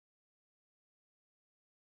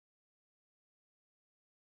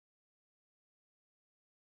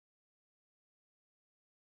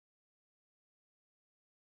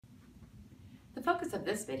The focus of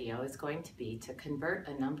this video is going to be to convert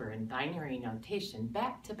a number in binary notation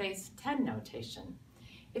back to base 10 notation.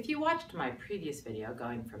 If you watched my previous video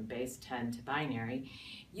going from base 10 to binary,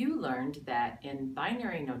 you learned that in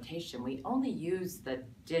binary notation we only use the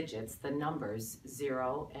digits, the numbers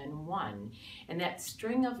 0 and 1, and that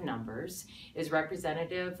string of numbers is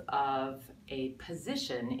representative of a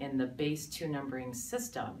position in the base 2 numbering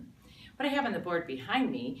system. What I have on the board behind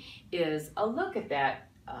me is a look at that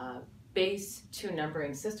base 2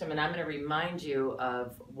 numbering system, and I'm going to remind you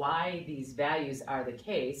of why these values are the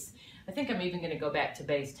case. I think I'm even going to go back to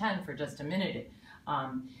base 10 for just a minute.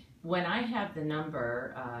 When I have the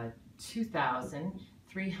number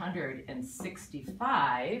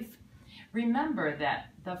 2,365, remember that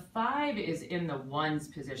the 5 is in the ones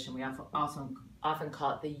position. We often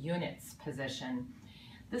call it the units position.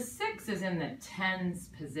 The 6 is in the tens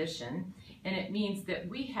position, and it means that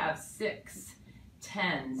we have 6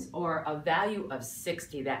 tens, or a value of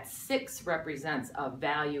 60. That 6 represents a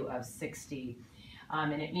value of 60,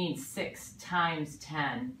 and it means 6 times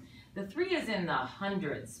 10. The 3 is in the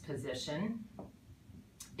hundreds position.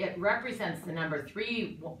 It represents the number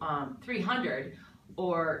 300,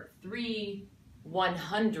 or 3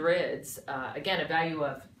 100s, again a value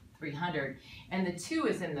of 300, and the 2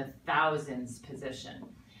 is in the thousands position.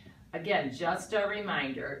 Again, just a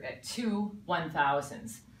reminder, at 2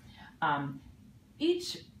 1,000s.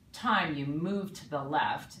 Each time you move to the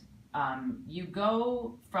left, you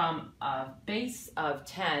go from a base of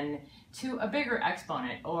 10 to a bigger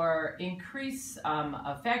exponent, or increase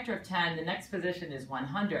a factor of 10. The next position is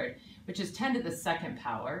 100, which is 10 to the second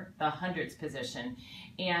power, the hundreds position.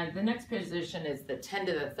 And the next position is the 10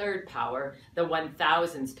 to the third power, the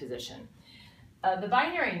 1,000s position. The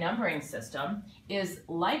binary numbering system is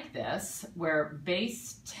like this, where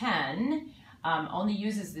base 10 only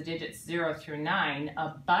uses the digits 0 through 9. A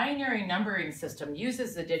binary numbering system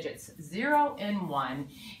uses the digits 0 and 1,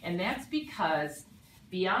 and that's because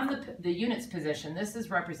beyond the units position, this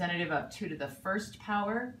is representative of 2 to the first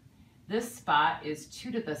power. This spot is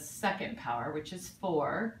 2 to the second power, which is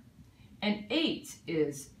 4, and 8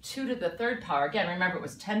 is 2 to the third power. Again, remember it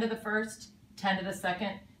was 10 to the first, 10 to the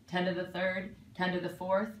second, 10 to the third, 10 to the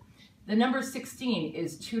fourth. The number 16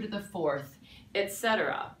 is 2 to the fourth,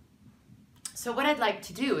 etc. So what I'd like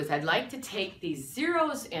to do is I'd like to take these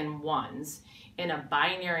zeros and ones in a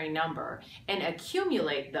binary number and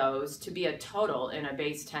accumulate those to be a total in a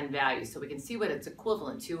base 10 value, so we can see what it's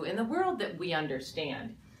equivalent to in the world that we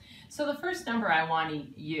understand. So the first number I want to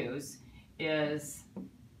use is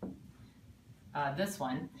this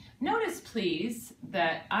one. Notice, please,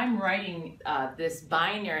 that I'm writing this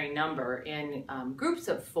binary number in groups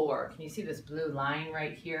of 4. Can you see this blue line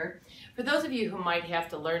right here? For those of you who might have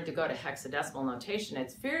to learn to go to hexadecimal notation,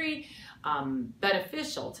 it's very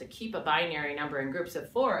beneficial to keep a binary number in groups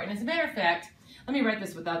of 4. And as a matter of fact, let me write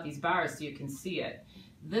this without these bars so you can see it.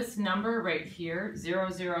 This number right here,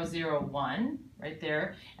 0001, right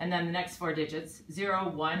there, and then the next 4 digits,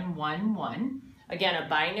 0111. Again, a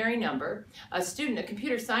binary number. A student, a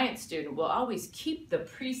computer science student, will always keep the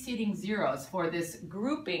preceding zeros for this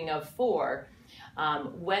grouping of 4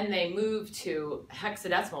 when they move to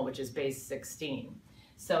hexadecimal, which is base 16.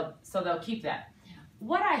 So they'll keep that.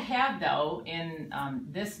 What I have, though, in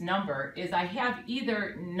this number is I have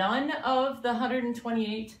either none of the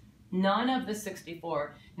 128, none of the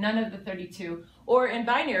 64, none of the 32, or in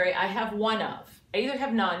binary, I have one of. I either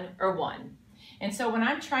have none or one. And so when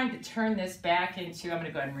I'm trying to turn this back into, I'm going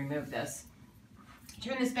to go ahead and remove this,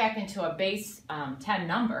 turn this back into a base 10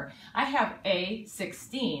 number, I have a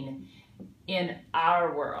 16 in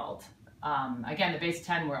our world. Again, the base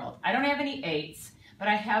 10 world. I don't have any 8s, but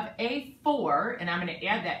I have a 4, and I'm going to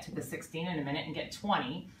add that to the 16 in a minute and get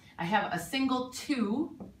 20. I have a single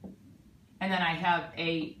 2, and then I have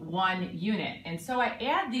a 1 unit. And so I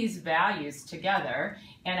add these values together,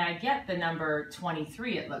 and I get the number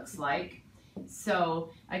 23, it looks like.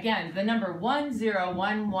 So again, the number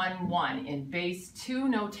 10111 in base 2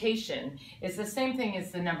 notation is the same thing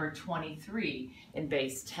as the number 23 in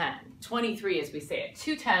base 10. 23, as we say it,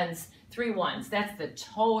 2 10s, 3 1s. That's the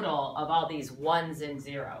total of all these 1s and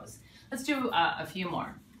zeros. Let's do a few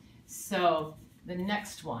more. So the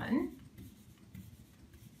next one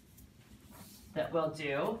that we'll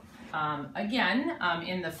do, again,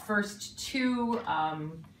 in the first 2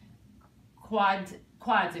 quads,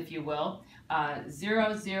 if you will,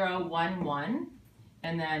 0011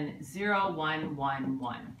 and then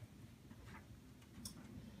 0111.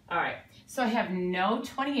 All right, so I have no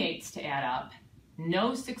 28s to add up,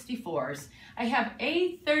 no 64s. I have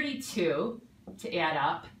a 32 to add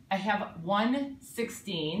up. I have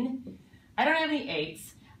 116. I don't have any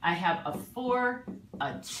 8s. I have a 4,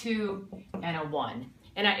 a 2, and a 1.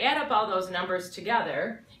 And I add up all those numbers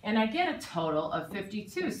together, and I get a total of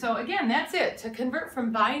 52. So again, that's it. To convert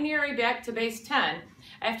from binary back to base 10,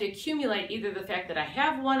 I have to accumulate either the fact that I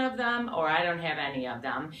have one of them or I don't have any of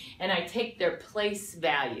them, and I take their place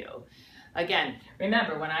value. Again,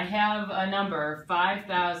 remember, when I have a number,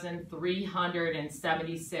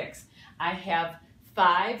 5,376, I have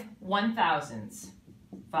 5 1,000s.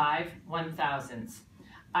 5 1,000s.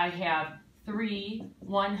 I have 3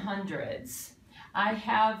 100s. I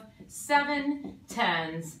have 7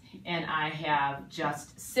 10s, and I have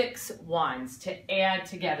just 6 1s to add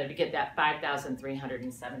together to get that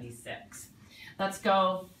 5,376. Let's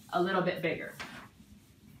go a little bit bigger.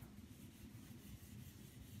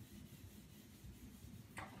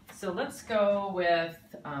 So let's go with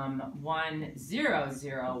 1 0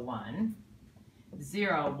 0 1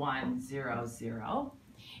 0 1 0 0.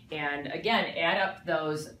 And again, add up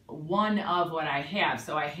those one of what I have.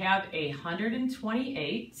 So I have a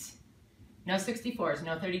 128, no 64s,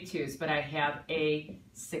 no 32s, but I have a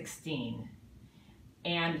 16.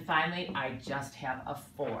 And finally, I just have a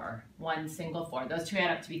 4, one single 4. Those two add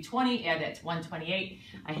up to be 20, add that to 128.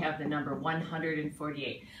 I have the number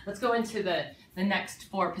 148. Let's go into the next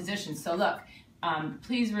 4 positions. So look,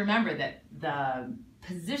 please remember that the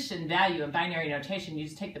position value in binary notation, you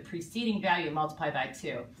just take the preceding value and multiply by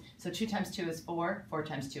 2. So 2 times 2 is 4, 4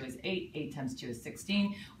 times 2 is 8, 8 times 2 is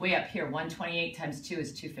 16. Way up here, 128 times 2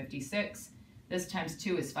 is 256. This times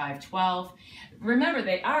 2 is 512. Remember,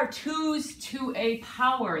 they are 2's to a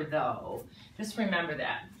power, though. Just remember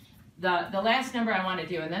that. The last number I want to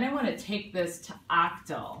do, and then I want to take this to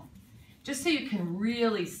octal, just so you can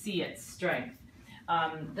really see its strength.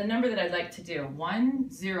 The number that I'd like to do, 1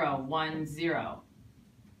 0 1 0.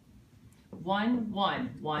 1 1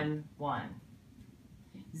 1 1.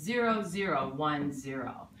 0 0 1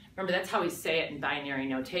 0. Remember, that's how we say it in binary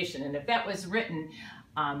notation. And if that was written,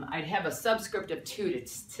 I'd have a subscript of 2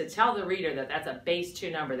 to tell the reader that that's a base 2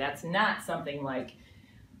 number. That's not something like,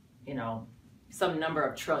 you know, some number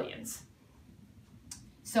of trillions.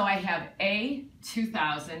 So I have a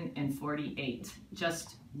 2,048,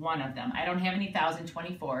 just one of them. I don't have any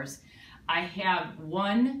 1,024s. I have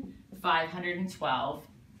 1 512.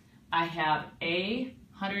 I have a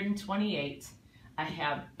 128. I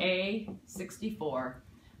have a 64.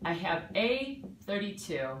 I have a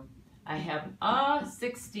 32. I have a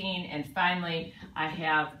 16, and finally I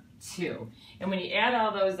have 2. And when you add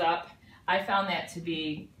all those up, I found that to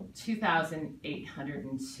be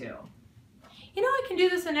 2,802. You know, I can do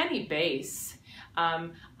this in any base.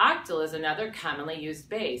 Octal is another commonly used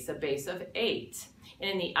base, a base of 8. And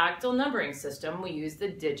in the octal numbering system, we use the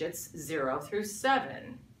digits 0 through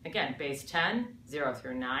 7. Again, base 10, 0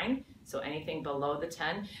 through 9, so anything below the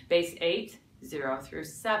 10. Base 8, 0 through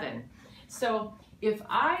 7. So if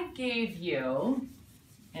I gave you,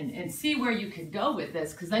 and see where you could go with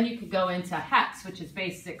this, because then you could go into hex, which is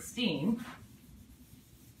base 16.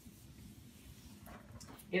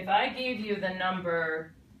 If I gave you the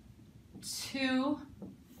number 2,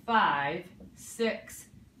 5, 6,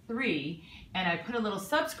 3, and I put a little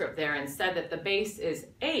subscript there and said that the base is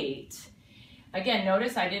 8, again,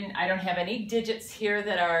 notice I don't have any digits here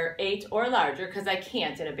that are 8 or larger, because I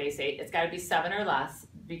can't in a base 8. It's got to be 7 or less,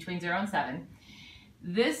 between 0 and 7.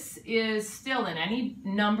 This is still, in any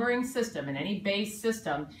numbering system, in any base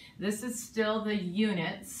system, this is still the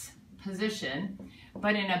units position.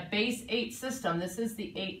 But in a base 8 system, this is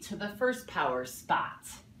the 8 to the first power spot.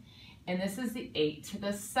 And this is the 8 to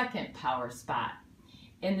the second power spot.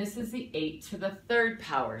 And this is the 8 to the third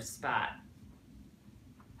power spot.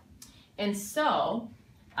 And so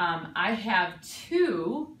I have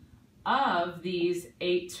 2 of these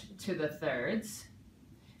 8 to the thirds.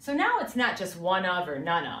 So now it's not just one of or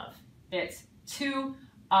none of. It's 2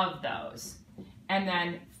 of those. And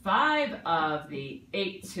then 5 of the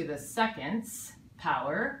 8 to the seconds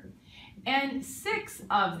power, and 6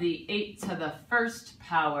 of the 8 to the first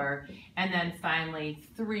power, and then finally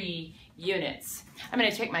 3 units. I'm going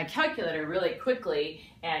to take my calculator really quickly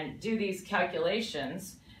and do these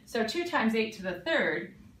calculations. So 2 times 8 to the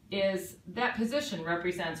third is, that position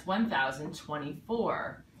represents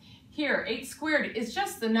 1,024. Here, 8 squared is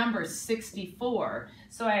just the number 64.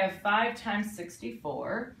 So I have 5 times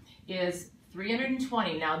 64 is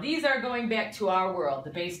 320. Now these are going back to our world,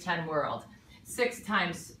 the base 10 world. 6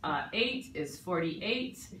 times 8 is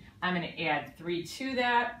 48. I'm going to add 3 to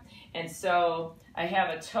that. And so I have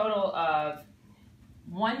a total of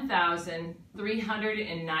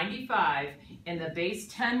 1,395 in the base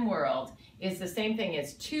 10 world, is the same thing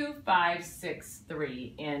as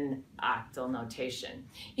 2563 in octal notation.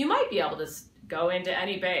 You might be able to go into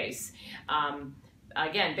any base.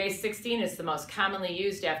 Again, base 16 is the most commonly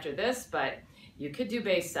used after this, but you could do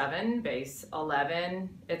base 7, base 11,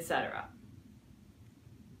 etc.